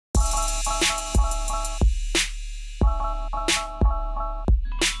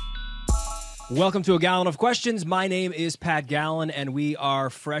Welcome to a Gallen of Questions. My name is Pat Gallen, and we are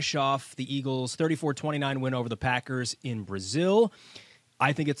fresh off the Eagles' 34-29 win over the Packers in Brazil.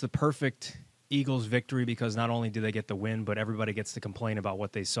 I think it's the perfect Eagles victory because not only do they get the win, but everybody gets to complain about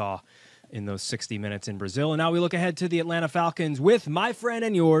what they saw in those 60 minutes in Brazil. And now we look ahead to the Atlanta Falcons with my friend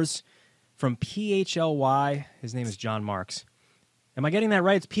and yours from PHLY. His name is Jon Marks. Am I getting that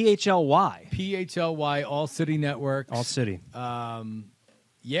right? It's PHLY. PHLY, All City Network. All City.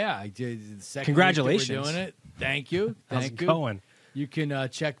 Yeah, I did. The second Congratulations. week that we're doing it. Thank you. How's it going? You can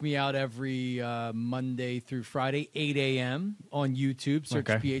check me out every Monday through Friday, 8 a.m. on YouTube. Search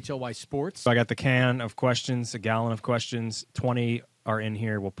PHLY Sports. So I got the can of questions, a gallon of questions. 20 are in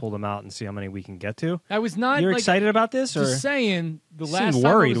here. We'll pull them out and see how many we can get to. I was not. You're excited about this? Or? Just saying, the You last seemed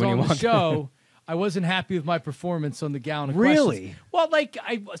time I worried was when on you the walked show, I wasn't happy with my performance on the Gallen of Really?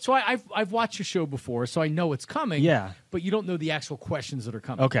 Questions. Well, I've watched your show before, so I know it's coming. Yeah. But you don't know the actual questions that are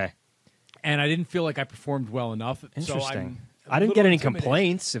coming. Okay. And I didn't feel like I performed well enough. Interesting. So I didn't get any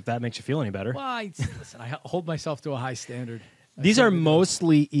complaints, if that makes you feel any better. Well, listen, I hold myself to a high standard. These are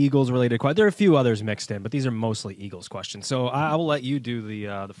mostly Eagles-related questions. There are a few others mixed in, but these are mostly Eagles questions. So I will let you do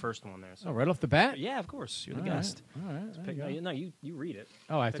the first one there. So. Oh, right off the bat? Yeah, of course. You're the guest. All right. Pick, no, you read it.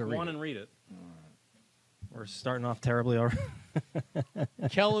 Oh, I have Pick to read one it. and read it. We're starting off terribly already.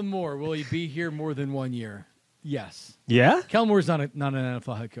 Kellen Moore, will he be here more than 1 year? Yes. Yeah? Kellen Moore's not an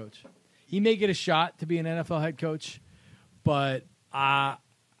NFL head coach. He may get a shot to be an NFL head coach, but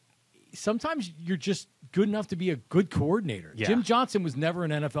sometimes you're just good enough to be a good coordinator. Yeah. Jim Johnson was never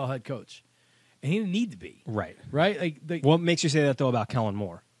an NFL head coach, and he didn't need to be. Right. Right? What makes you say that, though, about Kellen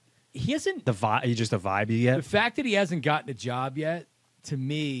Moore? He hasn't. The vibe, just the vibe you get? The fact that he hasn't gotten a job yet, to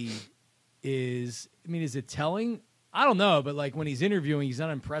me, is it telling? I don't know, but like when he's interviewing, he's not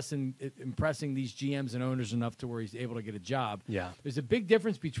impressing these GMs and owners enough to where he's able to get a job. Yeah. There's a big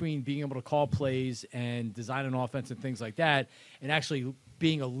difference between being able to call plays and design an offense and things like that, and actually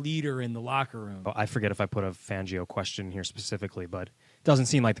being a leader in the locker room. I forget if I put a Fangio question here specifically, but it doesn't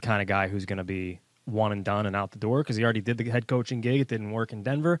seem like the kind of guy who's going to be one and done and out the door because he already did the head coaching gig. It didn't work in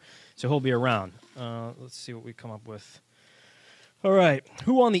Denver, so he'll be around. Let's see what we come up with. All right.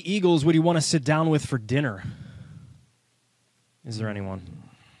 Who on the Eagles would you want to sit down with for dinner? Is there anyone?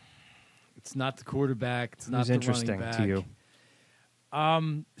 It's not the quarterback. It's not Who's the interesting running back. to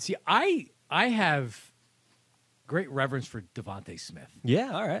you? See, I have great reverence for Devontae Smith.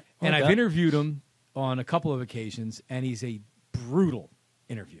 Yeah, all right. And I've interviewed him on a couple of occasions, and he's a brutal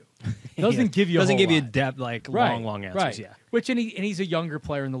interview. Doesn't give you a doesn't whole give you lot. depth, like Right, long answers. right. Yeah. Which and he's a younger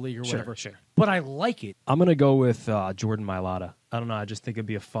player in the league or Sure, whatever. sure. But I like it. I'm gonna go with Jordan Mailata. I don't know. I just think it'd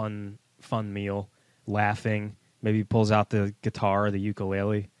be a fun meal, laughing. Maybe he pulls out the guitar or the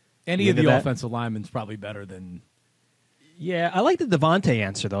ukulele. Any of the offensive linemen's probably better than. Yeah, I like the Devontae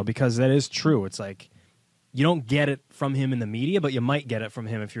answer though because that is true. It's like you don't get it from him in the media, but you might get it from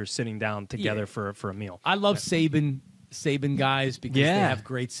him if you're sitting down together for a meal. I love Saban guys because they Yeah. have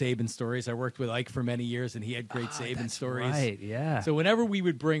great Saban stories. I worked with Ike for many years, and he had great Saban stories. Right, yeah. So whenever we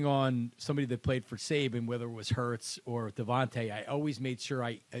would bring on somebody that played for Saban, whether it was Hurts or Devontae, I always made sure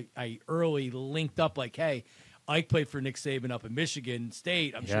I early linked up like, hey, Ike played for Nick Saban up in Michigan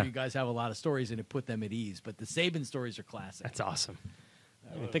State. I'm sure you guys have a lot of stories, and it put them at ease. But the Saban stories are classic. That's awesome.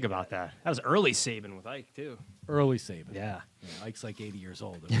 I didn't think about that. That was early Saban with Ike, too. Early Saban. Yeah. Ike's like 80 years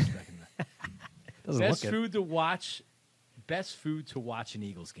old. I was expecting that. Doesn't Best look it. food to watch. Best food to watch in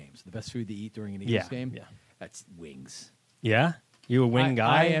Eagles games. The best food to eat during an Eagles game. Yeah. That's wings. Yeah? You a wing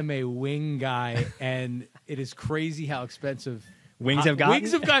guy? I am a wing guy, and it is crazy how expensive Wings have gotten?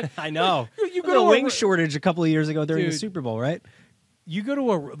 Wings have gotten. I know. You There go was a to wing shortage a couple of years ago during the Dude. Super Bowl, right? You go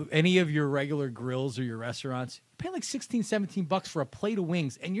to any of your regular grills or your restaurants, you pay like $16, $17 for a plate of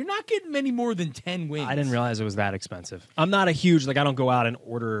wings, and you're not getting many more than 10 wings. I didn't realize it was that expensive. I'm not a huge, I don't go out and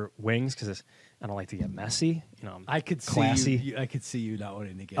order wings because I don't like to get messy. I'm I could classy. see you. I could see you not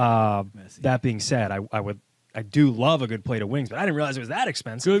wanting to get messy. That being said, I do love a good plate of wings, but I didn't realize it was that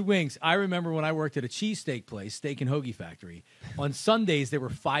expensive. Good wings. I remember when I worked at a cheesesteak place, Steak and Hoagie Factory. On Sundays, they were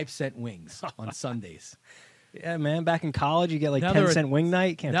 5-cent wings on Sundays. Yeah, man. Back in college, you get like Now 10-cent wing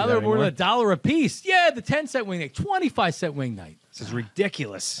night. Can't now do that they're more anymore. than $1 a piece. Yeah, the 10-cent wing night, 25-cent wing night. This is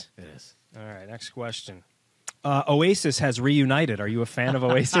ridiculous. It is. All right, next question. Oasis has reunited. Are you a fan of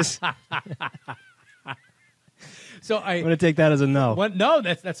Oasis? So I'm going to take that as a no. No,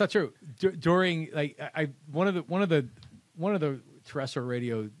 that's not true. During one of the terrestrial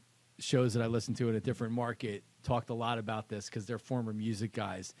radio shows that I listened to in a different market talked a lot about this because they're former music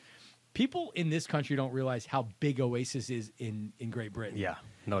guys. People in this country don't realize how big Oasis is in Great Britain. Yeah,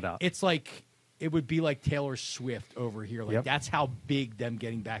 no doubt. It's like it would be like Taylor Swift over here. Like that's how big them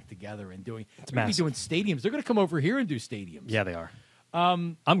getting back together and doing. They're going to be doing stadiums. They're going to come over here and do stadiums. Yeah, they are.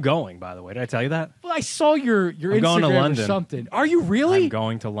 I'm going, by the way. Did I tell you that? Well, I saw your Instagram going to London. or something. Are you really? I'm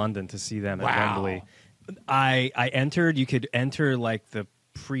going to London to see them at Wembley. I entered. You could enter like the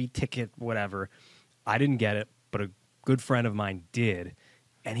pre-ticket, whatever. I didn't get it, but a good friend of mine did.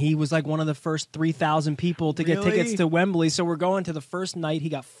 And he was like one of the first 3,000 people to get tickets to Wembley. So we're going to the first night. He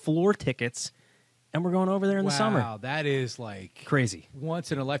got floor tickets, and we're going over there in the summer. Wow, that is like crazy.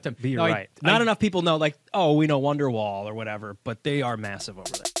 Once in a lifetime. But you're right. Not enough people know, like, oh, we know Wonderwall or whatever, but they are massive over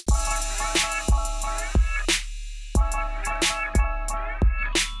there.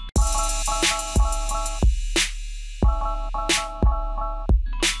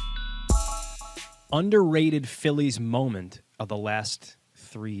 Underrated Phillies moment of the last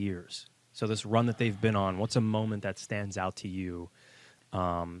 3 years. So this run that they've been on, what's a moment that stands out to you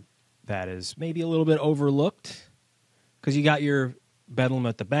that is maybe a little bit overlooked? Because you got your Bedlam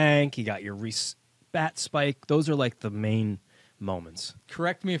at the Bank, you got your Reese bat spike. Those are like the main moments.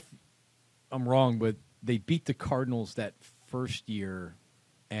 Correct me if I'm wrong, but they beat the Cardinals that first year,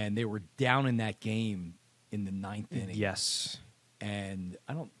 and they were down in that game in the ninth inning. Yes. And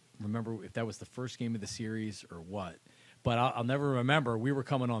I don't remember if that was the first game of the series or what, but I'll never remember. We were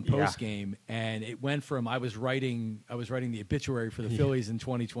coming on post game, and it went from I was writing the obituary for the Phillies in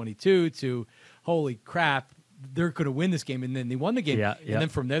 2022 to holy crap, they're going to win this game, and then they won the game, and then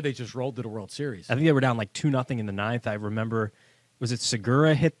from there they just rolled to the World Series. I think they were down like 2-0 in the ninth. I remember, was it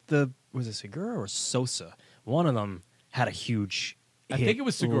Segura was it Segura or Sosa? One of them had a huge hit. I think it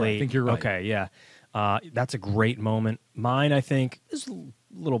was Segura. I think you're right. Okay, yeah. That's a great moment. Mine, I think, is a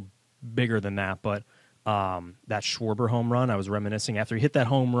little bigger than that, but that Schwarber home run, I was reminiscing after he hit that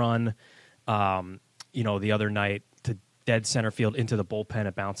home run, the other night to dead center field into the bullpen,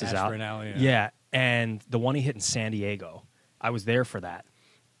 it bounces out. Yeah, and the one he hit in San Diego, I was there for that,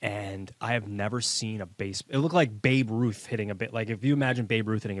 and I have never seen a base. It looked like Babe Ruth hitting a bit. Like if you imagine Babe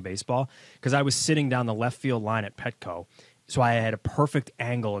Ruth hitting a baseball, because I was sitting down the left field line at Petco, so I had a perfect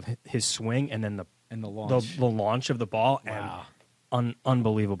angle of his swing and then the launch of the ball. Wow. And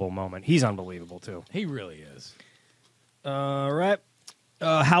unbelievable moment. He's unbelievable, too. He really is. All right.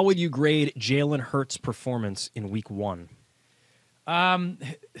 How would you grade Jalen Hurts' performance in Week 1?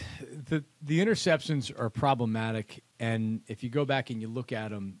 The interceptions are problematic, and if you go back and you look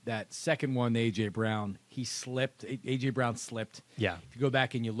at them, that second one, A.J. Brown, he slipped. A.J. Brown slipped. Yeah. If you go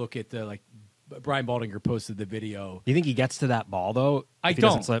back and you look at Brian Baldinger posted the video. You think he gets to that ball, though? I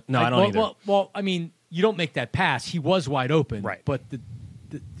don't. Slip? No, I don't either. Well, I mean, you don't make that pass. He was wide open, right? But the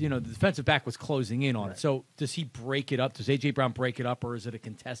defensive back was closing in on it. So does he break it up? Does A.J. Brown break it up, or is it a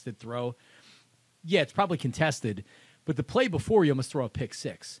contested throw? Yeah, it's probably contested. But the play before, you almost throw a pick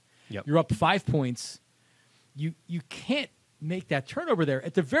six. Yep. You're up 5 points. You can't make that turnover there.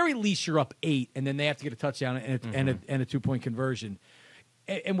 At the very least, you're up 8, and then they have to get a touchdown and a 2-point conversion.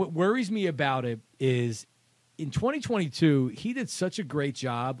 And what worries me about it is in 2022, he did such a great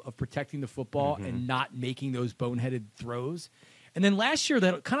job of protecting the football and not making those boneheaded throws. And then last year,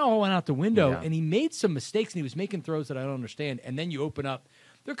 that kind of all went out the window, and he made some mistakes, and he was making throws that I don't understand. And then you open up.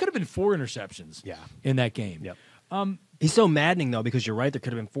 There could have been 4 interceptions in that game. Yep. He's so maddening, though, because you're right. There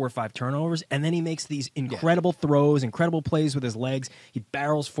could have been 4 or 5 turnovers, and then he makes these incredible throws, incredible plays with his legs. He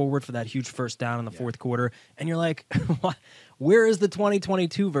barrels forward for that huge first down in the fourth quarter, and you're like, what? Where is the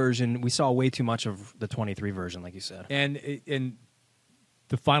 2022 version? We saw way too much of the 23 version, like you said. And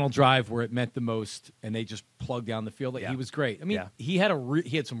the final drive where it meant the most, and they just plugged down the field. He was great. I mean, he had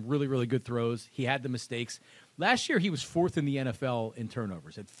he had some really, really good throws. He had the mistakes. Last year, he was 4th in the NFL in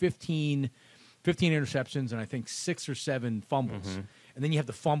turnovers at 15 interceptions and I think 6 or 7 fumbles. And then you have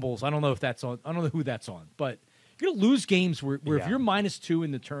the fumbles. I don't know if that's on. I don't know who that's on. But you're going to lose games where if you're -2 in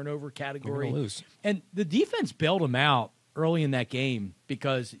the turnover category. You're gonna lose. And the defense bailed him out early in that game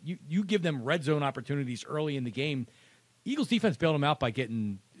because you give them red zone opportunities early in the game. Eagles defense bailed him out by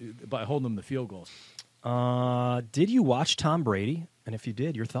holding them the field goals. Did you watch Tom Brady? And if you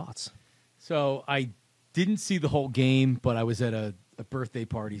did, your thoughts? So I didn't see the whole game, but I was at a birthday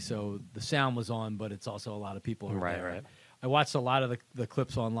party, so the sound was on, but it's also a lot of people over there. Right. I watched a lot of the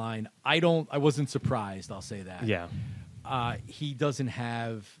clips online. I wasn't surprised, I'll say that. Yeah. He doesn't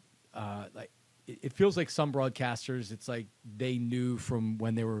have it feels like some broadcasters, it's like they knew from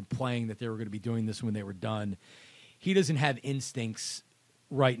when they were playing that they were going to be doing this when they were done. He doesn't have instincts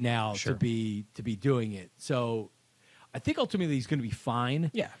right now to be doing it. So I think ultimately he's going to be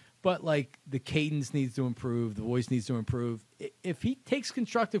fine. Yeah. But, like, the cadence needs to improve. The voice needs to improve. If he takes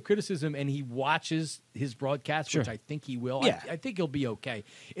constructive criticism and he watches his broadcast, which I think he will, I think he'll be okay.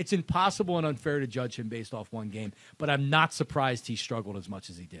 It's impossible and unfair to judge him based off one game, but I'm not surprised he struggled as much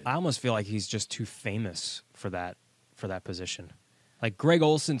as he did. I almost feel like he's just too famous for that position. Like, Greg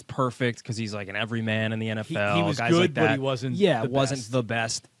Olson's perfect because he's like an everyman in the NFL. He was guys good, like that. but he wasn't the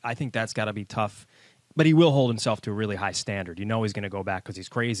best. I think that's got to be tough. But he will hold himself to a really high standard. You know he's going to go back because he's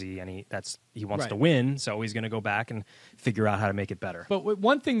crazy and he wants to win, so he's going to go back and figure out how to make it better. But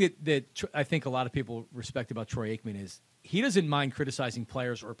one thing that I think a lot of people respect about Troy Aikman is he doesn't mind criticizing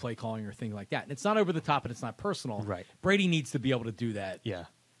players or play calling or thing like that. And it's not over the top and it's not personal. Right. Brady needs to be able to do that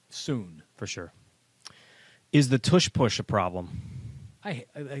soon. For sure. Is the tush push a problem? I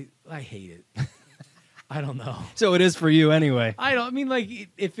hate it. I don't know. So it is for you anyway. I mean, like,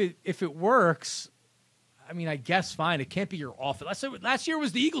 if it works, I mean, I guess fine. It can't be your offense. Last year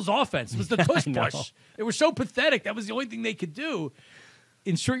was the Eagles' offense. It was the tush push. They were so pathetic. That was the only thing they could do.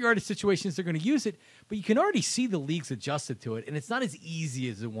 In short yardage situations, they're going to use it. But you can already see the league's adjusted to it, and it's not as easy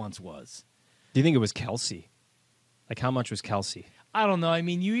as it once was. Do you think it was Kelsey? Like, how much was Kelsey? I don't know. I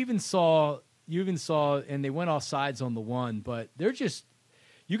mean, you even saw, and they went off sides on the one, but they're just.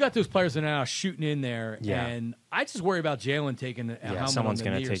 You got those players that are now shooting in there, and I just worry about Jalen taking a helmet. Someone's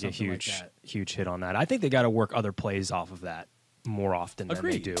going to take a huge hit on that. I think they got to work other plays off of that more often than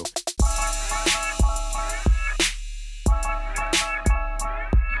they do.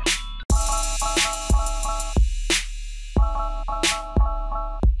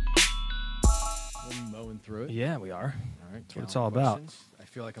 We're mowing through it. Yeah, we are. All right, that's what it's all about. I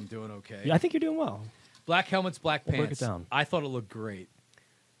feel like I'm doing okay. Yeah, I think you're doing well. Black helmets, black pants. Break it down. I thought it looked great.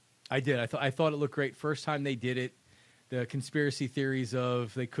 I did. I thought it looked great. First time they did it, the conspiracy theories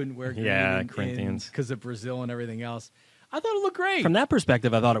of they couldn't wear green Corinthians because of Brazil and everything else. I thought it looked great. From that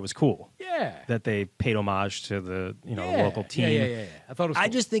perspective, I thought it was cool. Yeah. That they paid homage to the local team. Yeah. I thought it was cool. I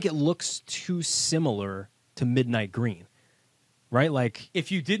just think it looks too similar to Midnight Green. Right? Like, if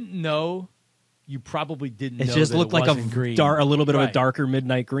you didn't know, you probably didn't know. It just looked like a little bit of a darker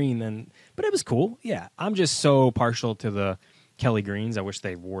Midnight Green but it was cool. Yeah. I'm just so partial to the Kelly Greens. I wish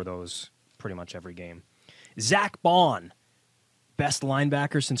they wore those pretty much every game. Zach Bond, best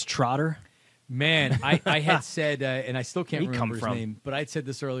linebacker since Trotter. Man, I had said, and I still can't remember his name, but I'd said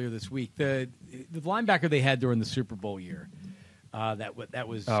this earlier this week. The linebacker they had during the Super Bowl year, that was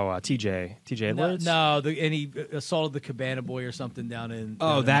TJ Edwards. And he assaulted the Cabana Boy or something down in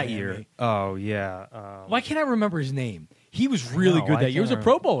that Miami. year. Oh yeah. Why can't I remember his name? He was really good that year. He was a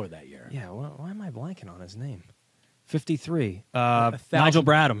Pro Bowler that year. Yeah. Well, why am I blanking on his name? 53. Nigel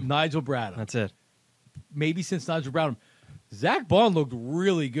Bradham. Nigel Bradham. That's it. Maybe since Nigel Bradham. Zach Bond looked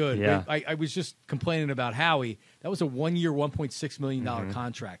really good. Yeah. I was just complaining about Howie. That was a 1 year, $1.6 million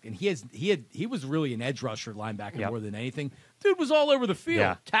contract. And he was really an edge rusher linebacker more than anything. Dude was all over the field.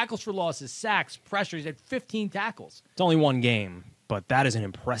 Yeah. Tackles for losses, sacks, pressures. He had 15 tackles. It's only one game, but that is an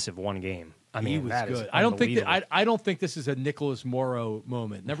impressive one game. I mean, he was that good. Is I don't think this is a Nicholas Morrow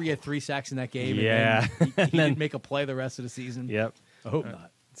moment. Never had 3 sacks in that game. Yeah. And then he didn't make a play the rest of the season. Yep. I hope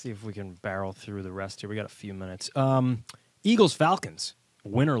not. Let's see if we can barrel through the rest here. We got a few minutes. Eagles Falcons,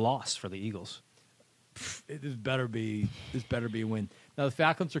 win or loss for the Eagles? This better be a win. Now the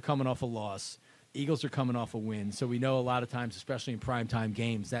Falcons are coming off a loss. Eagles are coming off a win. So we know a lot of times, especially in primetime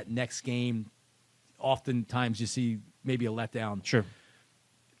games, that next game, oftentimes you see maybe a letdown. Sure.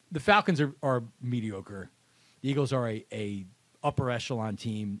 The Falcons are mediocre. The Eagles are a upper echelon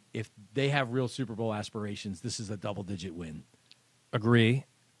team. If they have real Super Bowl aspirations, this is a double-digit win. Agree.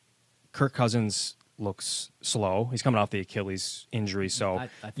 Kirk Cousins looks slow. He's coming off the Achilles injury, so I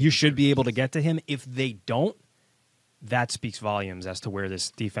think you should be able to get to him. If they don't, that speaks volumes as to where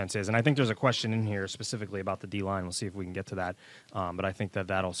this defense is. And I think there's a question in here specifically about the D-line. We'll see if we can get to that. But I think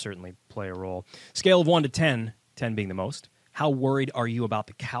that'll certainly play a role. Scale of 1 to 10, 10 being the most. How worried are you about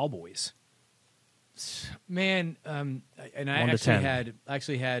the Cowboys? Man, and I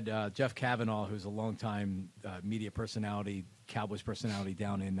actually had Jeff Kavanaugh, who's a longtime media personality, Cowboys personality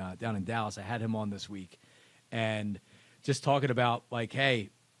down in Dallas. I had him on this week, and just talking about like, hey,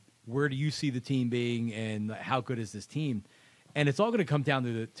 where do you see the team being, and how good is this team? And it's all going to come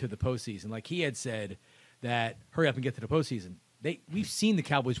down to the postseason. Like he had said that hurry up and get to the postseason. We've seen the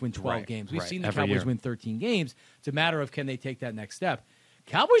Cowboys win 12 games. We've seen the Cowboys win 13 games. It's a matter of can they take that next step.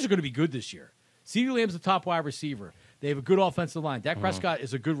 Cowboys are going to be good this year. CeeDee Lamb's the top wide receiver. They have a good offensive line. Dak Prescott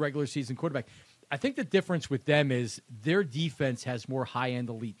is a good regular season quarterback. I think the difference with them is their defense has more high-end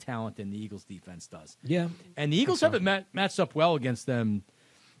elite talent than the Eagles' defense does. Yeah. And the Eagles haven't matched up well against them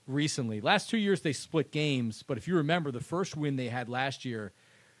recently. Last 2 years they split games, but if you remember, the first win they had last year,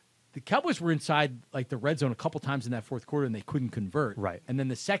 the Cowboys were inside like the red zone a couple times in that fourth quarter, and they couldn't convert. Right. And then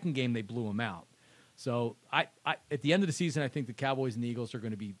the second game, they blew them out. So I at the end of the season, I think the Cowboys and the Eagles are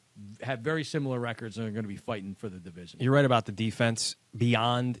going to have very similar records and are going to be fighting for the division. You're right about the defense.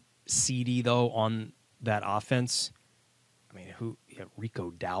 Beyond CD, though, on that offense, I mean, you got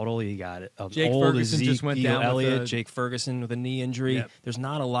Rico Dowdle, you got Jake Ferguson just went down. Elliott, Jake Ferguson with a knee injury. Yep. There's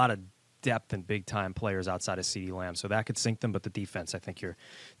not a lot of depth and big-time players outside of CeeDee Lamb, so that could sink them, but the defense, I think you're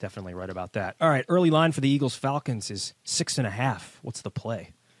definitely right about that. All right, early line for the Eagles-Falcons is 6.5. What's the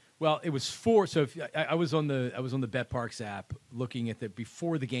play? Well, it was 4. So if I was on the BetParks app looking at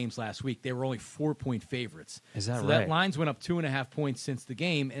before the games last week. They were only 4-point favorites. Is that so right? That lines went up 2.5 points since the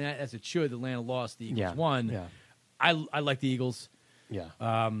game, and as it should. Atlanta lost. The Eagles won. Yeah. I like the Eagles. Yeah.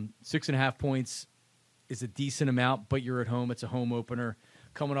 6.5 points is a decent amount, but you're at home. It's a home opener.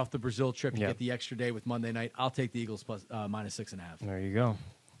 Coming off the Brazil trip, you get the extra day with Monday night. I'll take the Eagles plus minus 6.5. There you go.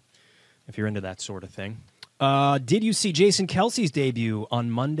 If you're into that sort of thing. Did you see Jason Kelce's debut on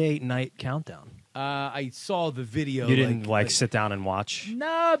Monday Night Countdown? I saw the video. You didn't sit down and watch?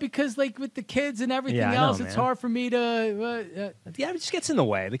 No, because with the kids and everything else, it's hard for me to. It just gets in the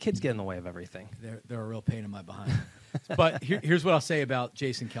way. The kids get in the way of everything. They're a real pain in my behind. But here's what I'll say about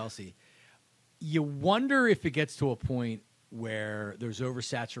Jason Kelce. You wonder if it gets to a point where there's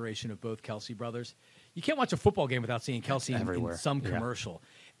oversaturation of both Kelce brothers. You can't watch a football game without seeing Kelce in some commercial.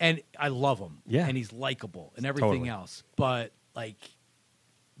 And I love him. Yeah. And he's likable and everything else. But,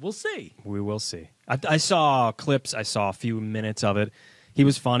 we'll see. We will see. I saw clips. I saw a few minutes of it. He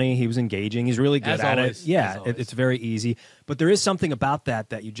was funny. He was engaging. He's really good at it. Yeah, it's very easy. But there is something about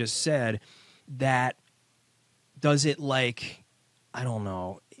that you just said that does it I don't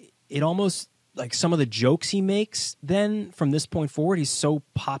know. It almost, some of the jokes he makes then from this point forward, he's so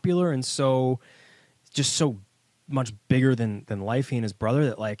popular and so much bigger than life, he and his brother,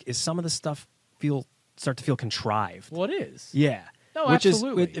 that is some of the stuff start to feel contrived. Well, it is. Yeah. No, which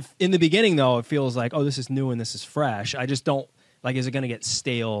absolutely. Is in the beginning though, it feels like, oh, this is new and this is fresh. I just don't is it going to get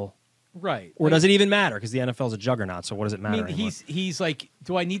stale? Right. Or does it even matter? Because the NFL's a juggernaut, so what does it matter? I mean, he's like,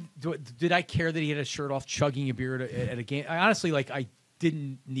 did I care that he had his shirt off chugging a beer at a game? I honestly, I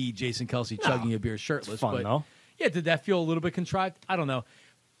didn't need Jason Kelce chugging a beer shirtless. It's fun, though. Yeah, did that feel a little bit contrived? I don't know.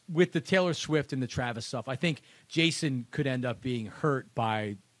 With the Taylor Swift and the Travis stuff, I think Jason could end up being hurt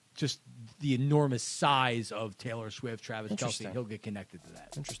by just the enormous size of Taylor Swift, Travis Kelce. He'll get connected to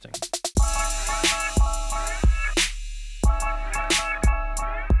that. Interesting.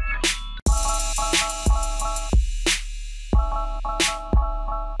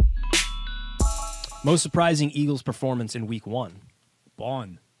 Most surprising Eagles performance in Week 1?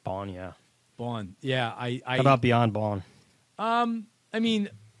 Baun, yeah. Baun. Yeah, How about beyond Baun? I mean,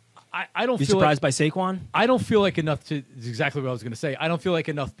 I don't You feel surprised by Saquon? I don't feel like enough to – exactly what I was going to say. I don't feel like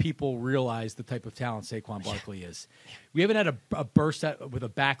enough people realize the type of talent Saquon Barkley is. We haven't had a burst with a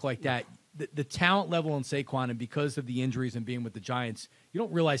back like that. The talent level in Saquon, and because of the injuries and being with the Giants, you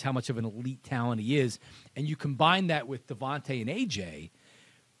don't realize how much of an elite talent he is. And you combine that with Devontae and A.J.,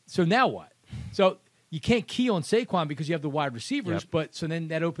 so now what? So you can't key on Saquon because you have the wide receivers, but so then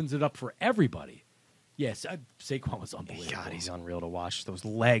that opens it up for everybody. Yes, Saquon was unbelievable. God, he's unreal to watch. Those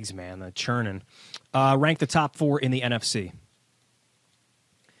legs, man, the churning. Rank the top 4 in the NFC.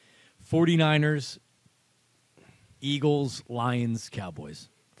 49ers, Eagles, Lions, Cowboys.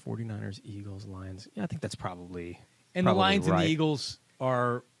 49ers, Eagles, Lions. Yeah, I think that's probably And probably the Lions right. and the Eagles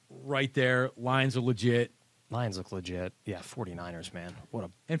are right there. Lions are legit. Lions look legit. Yeah, 49ers, man. What a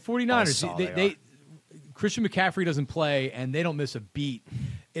And 49ers, buzzsaw they Christian McCaffrey doesn't play, and they don't miss a beat.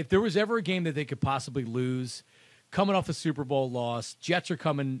 If there was ever a game that they could possibly lose, coming off a Super Bowl loss, Jets are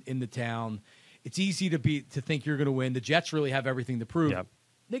coming into town. It's easy to think you're going to win. The Jets really have everything to prove. Yep.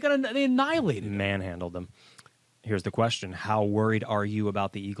 They annihilated them. Manhandled them. Here's the question. How worried are you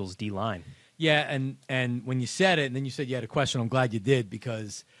about the Eagles' D-line? Yeah, and when you said it, and then you said you had a question, I'm glad you did,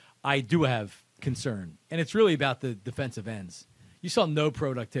 because I do have concern. And it's really about the defensive ends. You saw no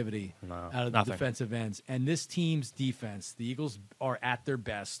productivity out of the defensive ends. And this team's defense, the Eagles are at their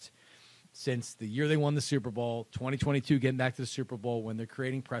best since the year they won the Super Bowl, 2022, getting back to the Super Bowl, when they're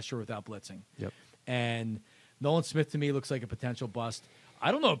creating pressure without blitzing. Yep. And Nolan Smith, to me, looks like a potential bust.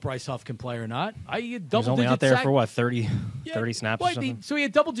 I don't know if Bryce Huff can play or not. He was only out there for, what, 30 snaps or something? So he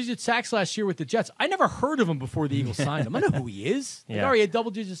had double-digit sacks last year with the Jets. I never heard of him before the Eagles signed him. I know who he is. Yeah. He had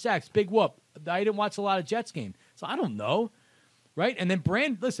double-digit sacks. Big whoop. I didn't watch a lot of Jets games, so I don't know. Right? And then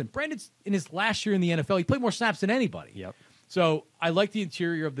Brandon's in his last year in the NFL. He played more snaps than anybody. Yep. So I like the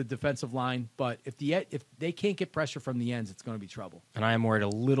interior of the defensive line, but if they can't get pressure from the ends, it's going to be trouble. And I am worried a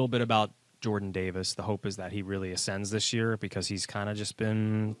little bit about Jordan Davis. The hope is that he really ascends this year because he's kind of just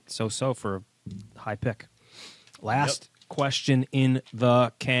been so-so for a high pick. Last question in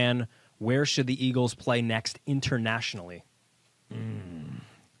the can. Where should the Eagles play next internationally?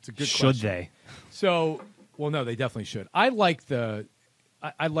 It's a good should question. They? So, well, no, they definitely should. I like the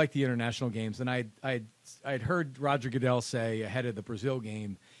international games, and I'd heard Roger Goodell say ahead of the Brazil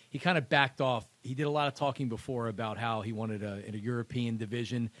game, he kind of backed off. He did a lot of talking before about how he wanted a European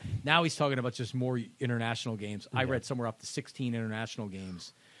division. Now he's talking about just more international games. I read somewhere up to 16 international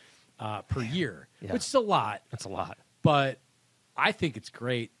games per year, which is a lot. That's a lot. But I think it's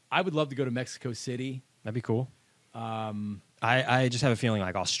great. I would love to go to Mexico City. That'd be cool. I just have a feeling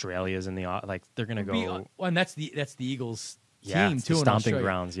like Australia's in the like they're gonna go. Well, and that's the Eagles yeah, team it's too. the in stomping Australia.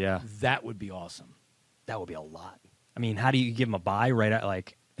 grounds. Yeah, That would be awesome. that would be a lot. I mean, how do you give them a bye right at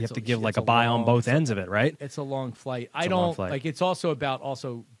like? You have to give like it's a bye on long- both ends of it, right? It's a long flight. a long flight. Like. It's also about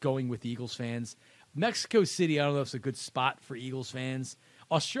going with the Eagles fans. Mexico City, I don't know if it's a good spot for Eagles fans.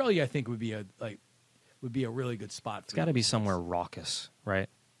 Australia, I think would be a really good spot. It's got to be somewhere raucous, right?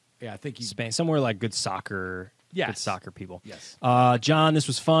 Yeah, I think Spain, somewhere like good soccer. Yes. Good soccer people. Yes. John, this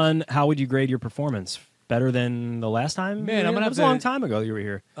was fun. How would you grade your performance? Better than the last time? Man, I'm gonna it have was a to- long time ago you were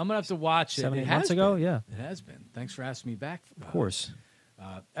here. I'm gonna have to watch it. 7, It 8 has months ago? been. Yeah. It has been. Thanks for asking me back. Of course.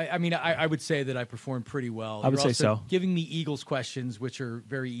 I mean, I would say that I performed pretty well. I would You're say also so. Giving me Eagles questions, which are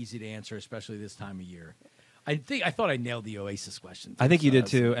very easy to answer, especially this time of year. I thought I nailed the Oasis question. I think you so did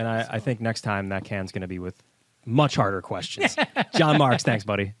that's- too, and I think next time that can's going to be with much harder questions. John Marks, thanks,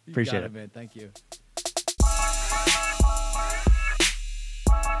 buddy. You Appreciate got it. Man. Thank you.